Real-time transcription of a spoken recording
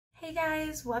Hey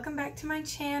guys, welcome back to my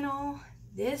channel.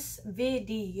 This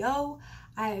video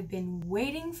I have been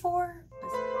waiting for.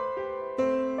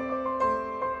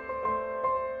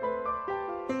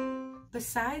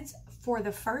 Besides for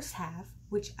the first half,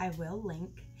 which I will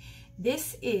link,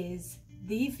 this is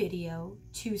the video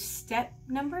to step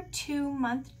number 2,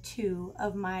 month 2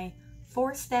 of my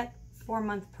 4-step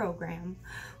 4-month program.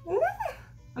 Woo!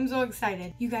 I'm so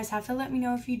excited. You guys have to let me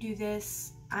know if you do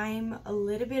this. I'm a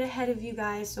little bit ahead of you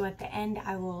guys, so at the end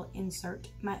I will insert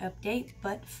my update,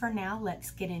 but for now, let's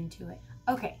get into it.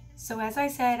 Okay, so as I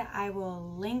said, I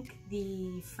will link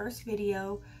the first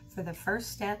video for the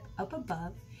first step up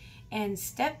above, and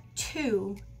step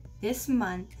 2 this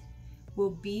month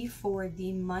will be for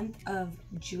the month of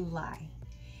July.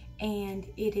 And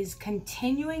it is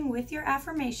continuing with your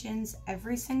affirmations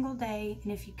every single day,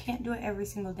 and if you can't do it every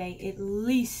single day, at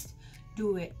least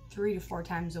do it 3 to 4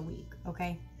 times a week,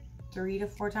 okay? 3 to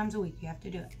 4 times a week, you have to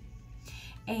do it.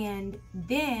 And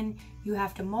then you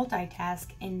have to multitask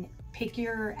and pick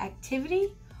your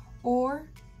activity or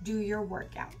do your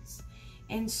workouts.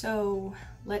 And so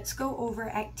let's go over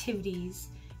activities,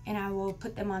 and I will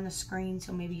put them on the screen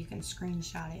so maybe you can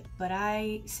screenshot it. But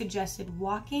I suggested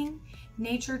walking,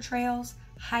 nature trails,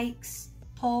 hikes,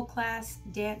 pole class,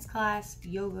 dance class,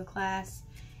 yoga class,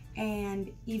 and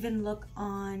even look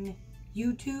on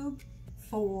YouTube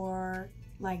for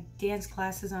like dance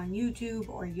classes on YouTube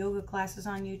or yoga classes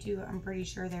on YouTube. I'm pretty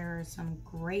sure there are some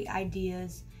great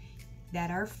ideas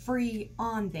that are free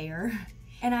on there.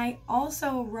 And I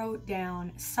also wrote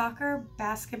down soccer,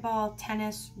 basketball,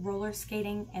 tennis, roller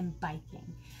skating, and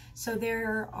biking. So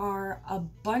there are a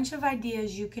bunch of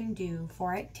ideas you can do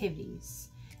for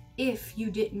activities if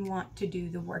you didn't want to do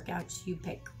the workouts you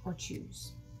pick or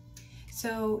choose.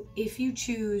 So if you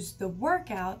choose the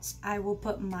workouts, I will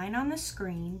put mine on the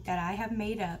screen that I have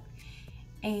made up.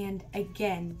 And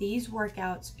again, these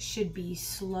workouts should be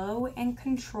slow and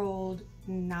controlled,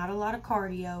 not a lot of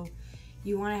cardio.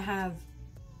 You want to have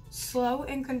slow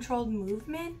and controlled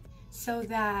movement so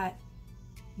that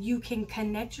you can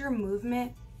connect your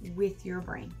movement with your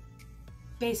brain.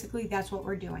 Basically, that's what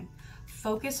we're doing.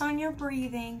 Focus on your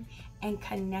breathing and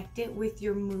connect it with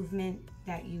your movement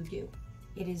that you do.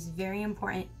 It is very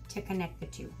important to connect the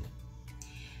two.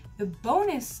 The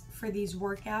bonus for these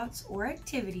workouts or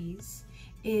activities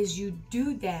is you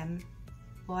do them,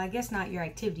 well, I guess not your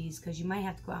activities, because you might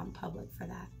have to go out in public for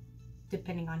that,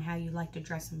 depending on how you like to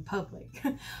dress in public.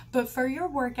 But for your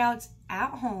workouts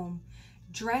at home,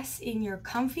 dress in your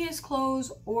comfiest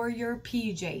clothes or your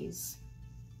PJs.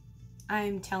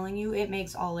 I'm telling you, it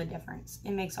makes all the difference.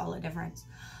 It makes all the difference.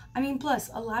 I mean, plus,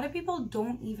 a lot of people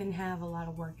don't even have a lot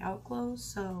of workout clothes,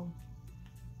 so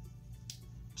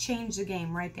change the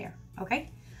game right there,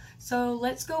 okay? So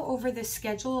let's go over the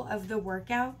schedule of the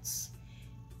workouts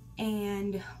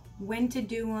and when to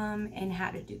do them and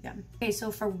how to do them. Okay,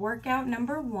 so for workout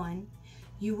number 1,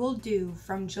 you will do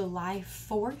from July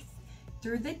 4th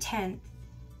through the 10th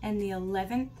and the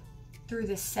 11th through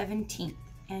the 17th.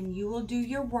 And you will do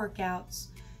your workouts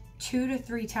 2 to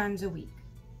 3 times a week,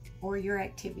 or your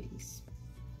activities.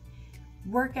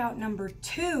 Workout number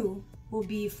 2 will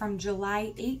be from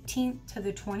July 18th to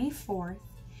the 24th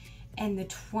and the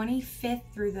 25th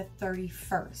through the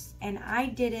 31st. And I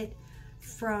did it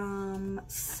from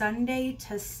Sunday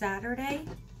to Saturday,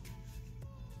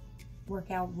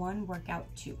 workout 1, workout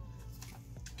 2.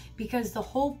 Because the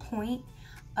whole point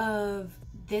of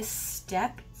this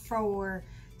step for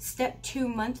step 2,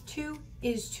 month 2,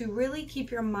 is to really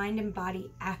keep your mind and body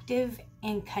active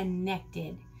and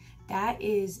connected. That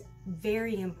is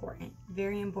very important,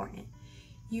 very important.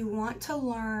 You want to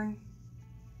learn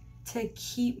to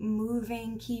keep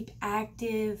moving, keep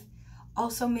active,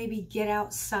 also maybe get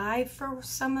outside for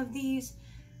some of these.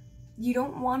 You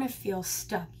don't want to feel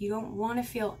stuck. You don't want to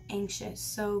feel anxious.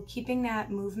 So keeping that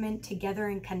movement together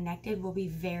and connected will be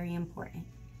very important.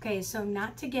 Okay, so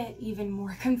not to get even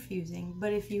more confusing,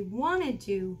 but if you wanted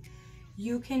to,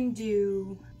 you can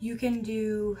do,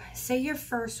 say your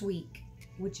first week,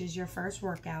 which is your first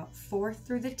workout, 4th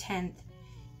through the 10th,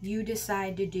 you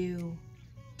decide to do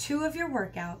 2 of your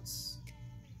workouts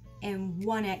and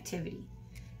 1 activity.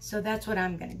 So that's what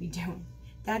I'm going to be doing.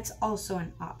 That's also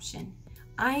an option.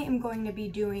 I am going to be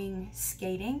doing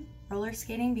skating, roller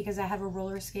skating, because I have a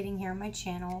roller skating here on my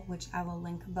channel, which I will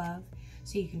link above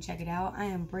so you can check it out. I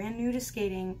am brand new to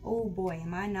skating. Oh boy,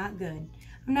 am I not good.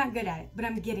 I'm not good at it, but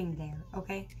I'm getting there,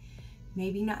 okay?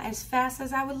 Maybe not as fast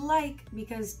as I would like,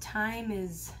 because time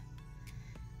is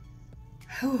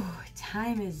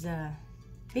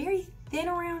very thin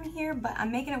around here, but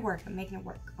I'm making it work. I'm making it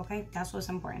work, okay? That's what's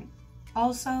important.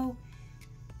 Also,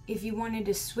 if you wanted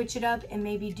to switch it up and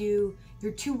maybe do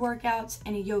your 2 workouts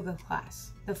and a yoga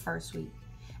class the first week.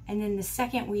 And then the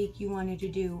second week you wanted to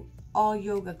do all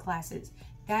yoga classes.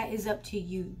 That is up to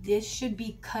you. This should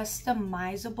be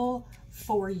customizable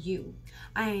for you.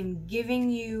 I am giving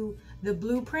you the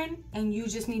blueprint and you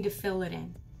just need to fill it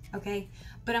in, okay?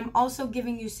 But I'm also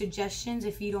giving you suggestions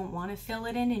if you don't want to fill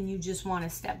it in and you just want a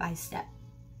step by step.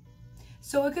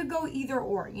 So it could go either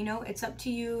or, you know, it's up to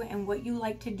you and what you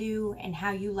like to do and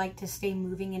how you like to stay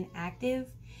moving and active.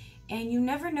 And you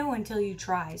never know until you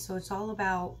try. So it's all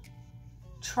about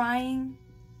trying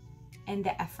and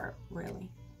the effort,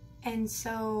 really. And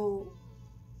so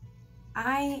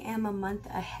I am a month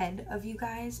ahead of you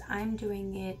guys. I'm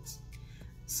doing it.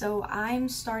 So I'm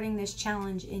starting this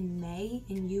challenge in May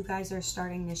and you guys are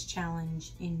starting this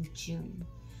challenge in June.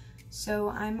 So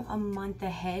I'm a month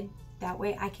ahead. That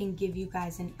way I can give you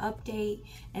guys an update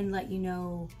and let you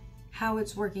know how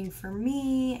it's working for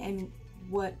me and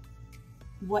what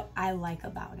I like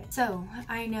about it. So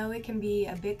I know it can be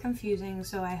a bit confusing,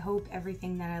 so I hope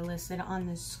everything that I listed on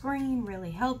the screen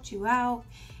really helped you out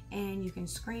and you can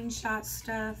screenshot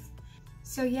stuff.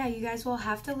 So yeah, you guys will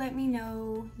have to let me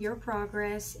know your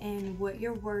progress and what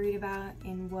you're worried about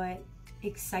and what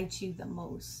excites you the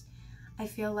most. I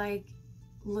feel like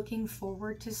looking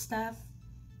forward to stuff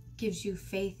gives you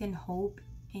faith and hope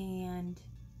and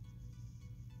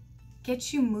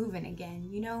gets you moving again.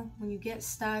 You know, when you get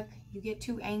stuck, you get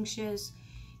too anxious,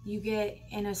 you get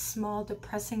in a small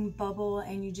depressing bubble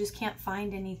and you just can't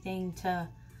find anything to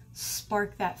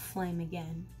spark that flame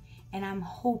again. And I'm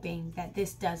hoping that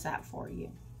this does that for you.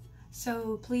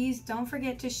 So please don't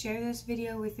forget to share this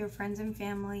video with your friends and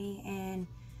family and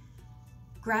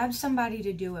grab somebody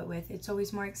to do it with. It's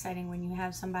always more exciting when you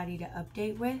have somebody to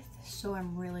update with. So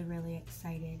I'm really, really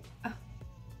excited. Oh.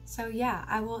 So yeah,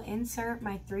 I will insert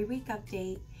my 3-week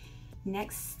update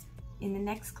in the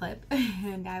next clip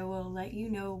and I will let you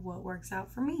know what works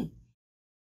out for me.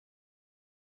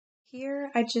 Here,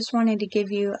 I just wanted to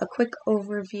give you a quick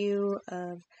overview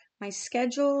of my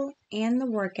schedule and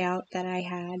the workout that I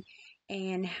had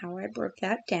and how I broke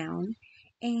that down.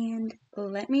 And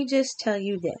let me just tell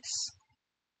you this.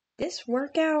 This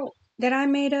workout that I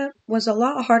made up was a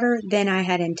lot harder than I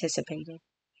had anticipated.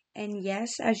 And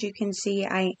yes, as you can see,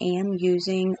 I am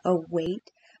using a weight,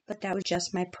 but that was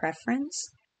just my preference.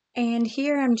 And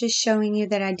here I'm just showing you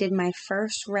that I did my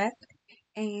first rep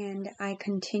and I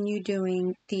continue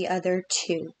doing the other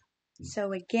 2.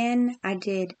 So again, I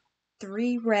did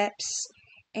 3 reps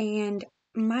and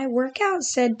my workout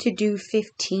said to do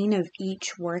 15 of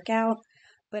each workout.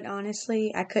 But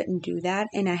honestly, I couldn't do that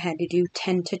and I had to do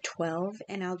 10 to 12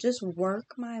 and I'll just work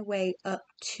my way up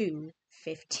to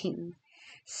 15.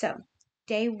 So,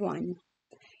 day 1,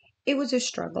 it was a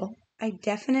struggle. I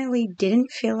definitely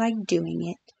didn't feel like doing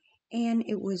it and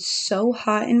it was so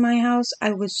hot in my house,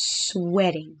 I was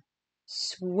sweating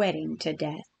to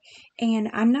death. And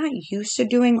I'm not used to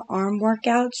doing arm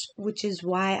workouts, which is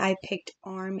why I picked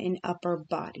arm and upper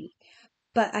body.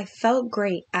 But I felt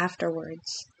great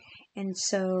afterwards. And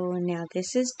so now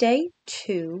this is day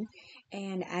 2,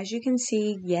 and as you can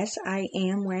see, yes, I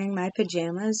am wearing my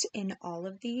pajamas in all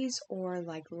of these, or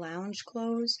like lounge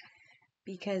clothes,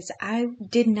 because I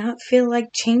did not feel like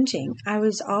changing. I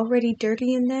was already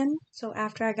dirty in them, so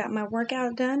after I got my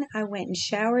workout done, I went and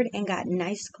showered and got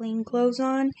nice clean clothes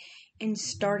on and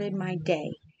started my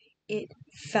day. It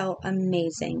felt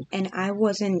amazing, and I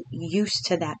wasn't used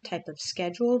to that type of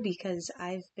schedule because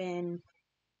I've been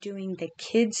doing the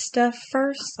kids stuff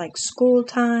first, like school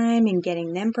time and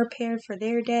getting them prepared for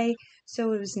their day.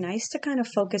 So it was nice to kind of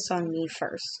focus on me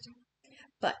first.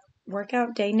 But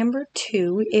workout day number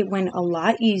 2, it went a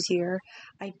lot easier.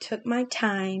 I took my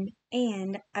time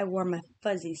and I wore my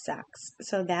fuzzy socks.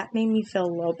 So that made me feel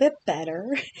a little bit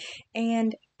better.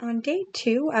 And on day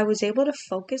 2, I was able to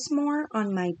focus more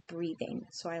on my breathing.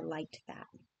 So I liked that.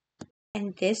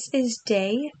 And this is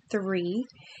day 3.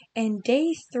 And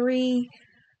day 3,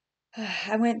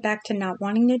 I went back to not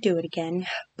wanting to do it again,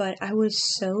 but I was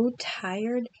so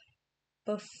tired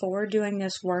before doing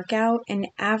this workout, and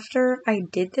after I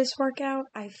did this workout,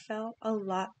 I felt a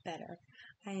lot better.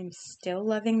 I am still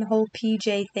loving the whole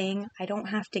PJ thing. I don't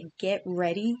have to get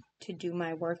ready to do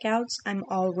my workouts. I'm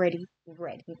already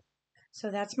ready. So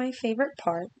that's my favorite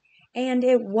part. And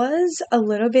it was a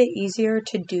little bit easier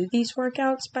to do these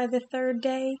workouts by the 3rd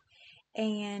day,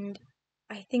 and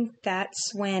I think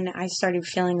that's when I started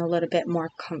feeling a little bit more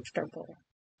comfortable.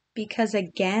 Because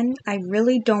again, I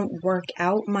really don't work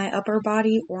out my upper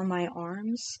body or my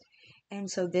arms.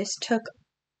 And so this took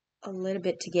a little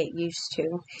bit to get used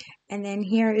to. And then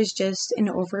here is just an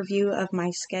overview of my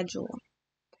schedule.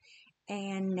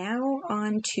 And now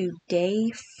on to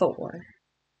day 4.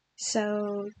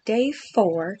 So day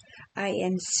 4, I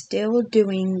am still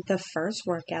doing the first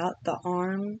workout, the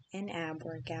arm and ab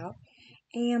workout.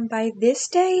 And by this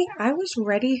day, I was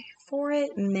ready for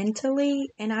it mentally,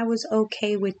 and I was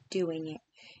okay with doing it.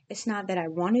 It's not that I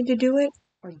wanted to do it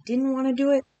or didn't want to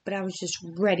do it, but I was just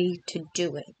ready to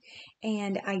do it.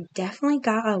 And I definitely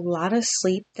got a lot of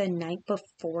sleep the night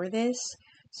before this,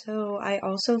 so I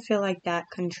also feel like that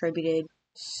contributed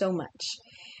so much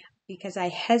because I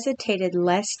hesitated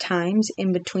less times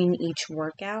in between each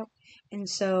workout. And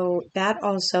so that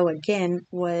also, again,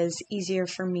 was easier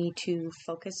for me to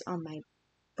focus on my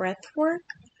breath work.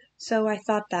 So I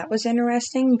thought that was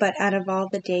interesting, but out of all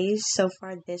the days so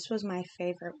far, this was my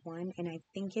favorite one, and I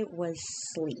think it was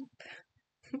sleep.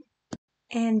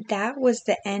 And that was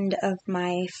the end of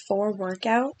my 4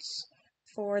 workouts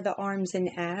for the arms and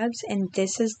abs, and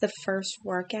this is the first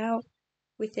workout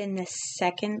within the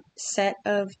second set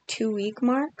of 2-week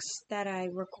marks that I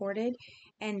recorded,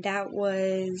 and that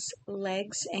was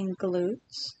legs and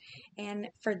glutes. And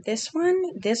for this one,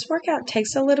 this workout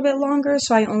takes a little bit longer,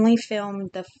 so I only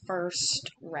filmed the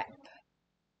first rep.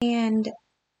 And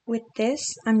with this,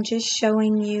 I'm just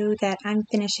showing you that I'm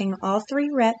finishing all 3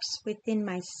 reps within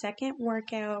my second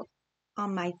workout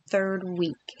on my 3rd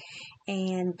week.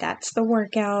 And that's the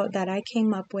workout that I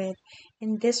came up with.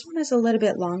 And this one is a little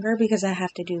bit longer because I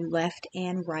have to do left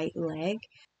and right leg.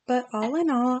 But all in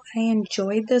all, I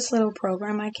enjoyed this little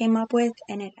program I came up with,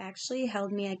 and it actually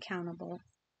held me accountable.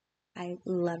 I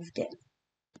loved it.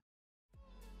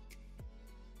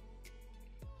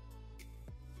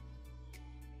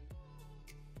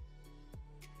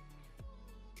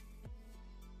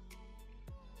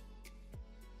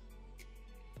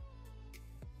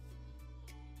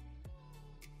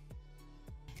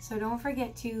 So don't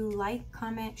forget to like,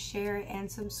 comment, share, and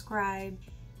subscribe.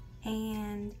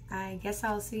 And I guess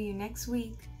I'll see you next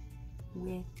week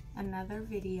with another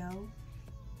video.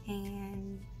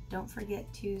 And don't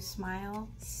forget to smile,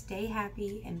 stay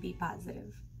happy, and be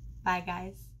positive. Bye,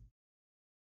 guys.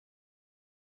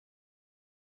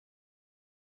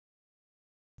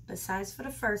 Besides for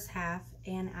the first half,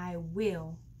 and I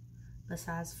will,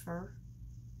 besides for,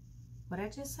 what'd I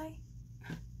just say?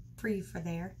 Free for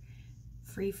there.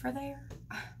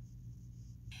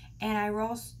 And I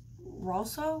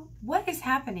also, what is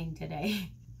happening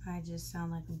today? I just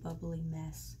sound like a bubbly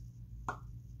mess.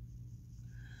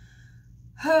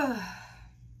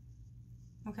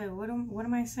 Okay, what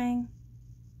am I saying?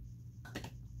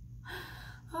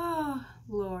 Oh,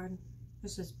 Lord.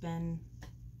 This has been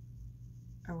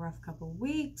a rough couple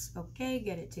weeks. Okay,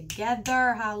 get it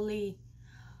together, Holly.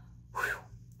 Whew.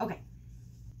 Okay.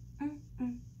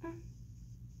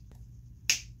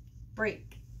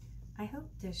 Break. I hope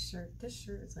this shirt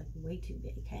is like way too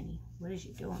big, honey. What is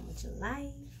you doing with your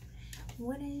life?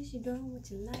 What is you doing with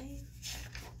your life?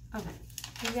 Okay,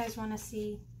 you guys want to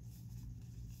see?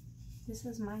 This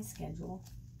is my schedule.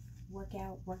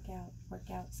 Workout,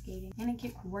 skating. And I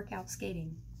get workout,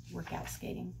 skating.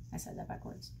 I said that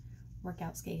backwards.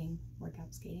 Workout, skating.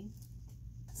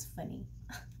 That's funny.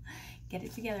 Get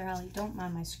it together, Holly. Don't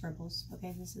mind my scribbles.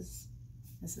 Okay, this is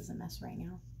a mess right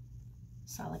now.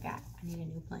 That's all I got. I need a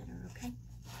new planner, okay?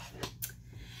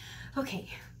 Okay,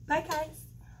 bye guys.